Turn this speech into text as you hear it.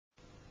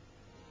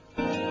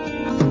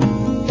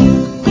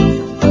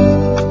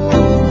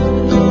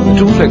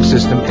ToolFlex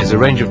system is a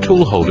range of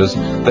tool holders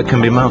that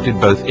can be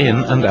mounted both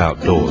in and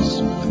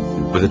outdoors.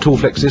 With a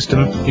ToolFlex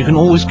system, you can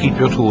always keep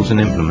your tools and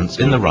implements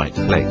in the right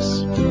place.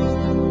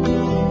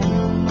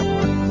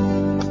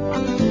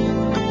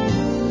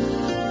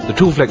 The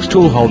ToolFlex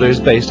tool holder is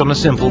based on a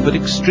simple but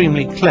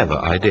extremely clever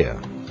idea.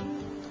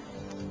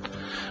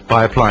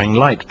 By applying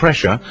light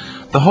pressure,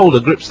 the holder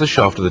grips the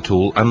shaft of the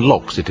tool and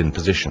locks it in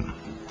position.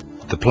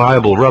 The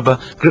pliable rubber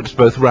grips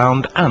both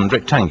round and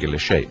rectangular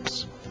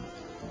shapes.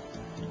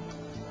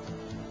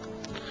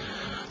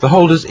 The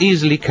holders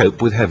easily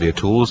cope with heavier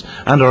tools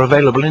and are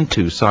available in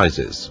two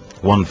sizes,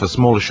 one for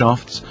smaller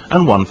shafts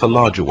and one for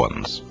larger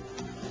ones.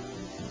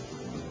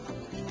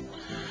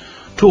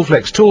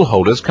 ToolFlex tool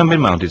holders can be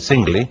mounted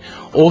singly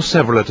or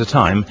several at a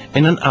time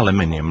in an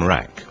aluminium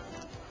rack.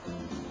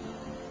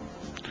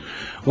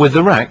 With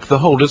the rack, the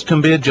holders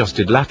can be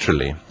adjusted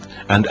laterally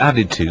and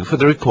added to for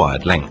the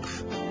required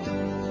length.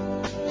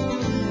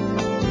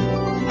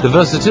 The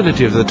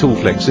versatility of the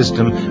ToolFlex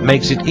system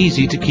makes it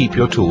easy to keep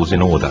your tools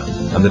in order,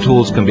 and the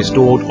tools can be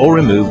stored or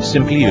removed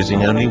simply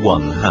using only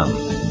one hand.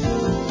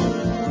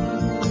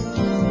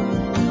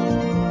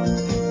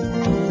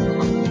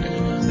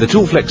 The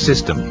ToolFlex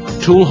system,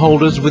 tool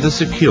holders with a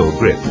secure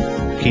grip,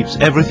 keeps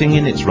everything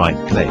in its right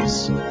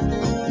place.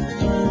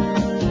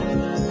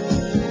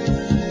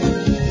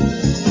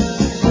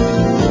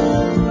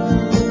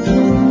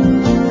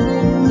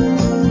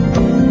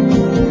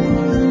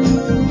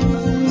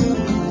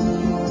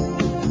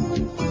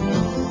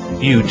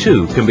 You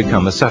too can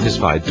become a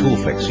satisfied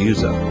ToolFlex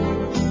user.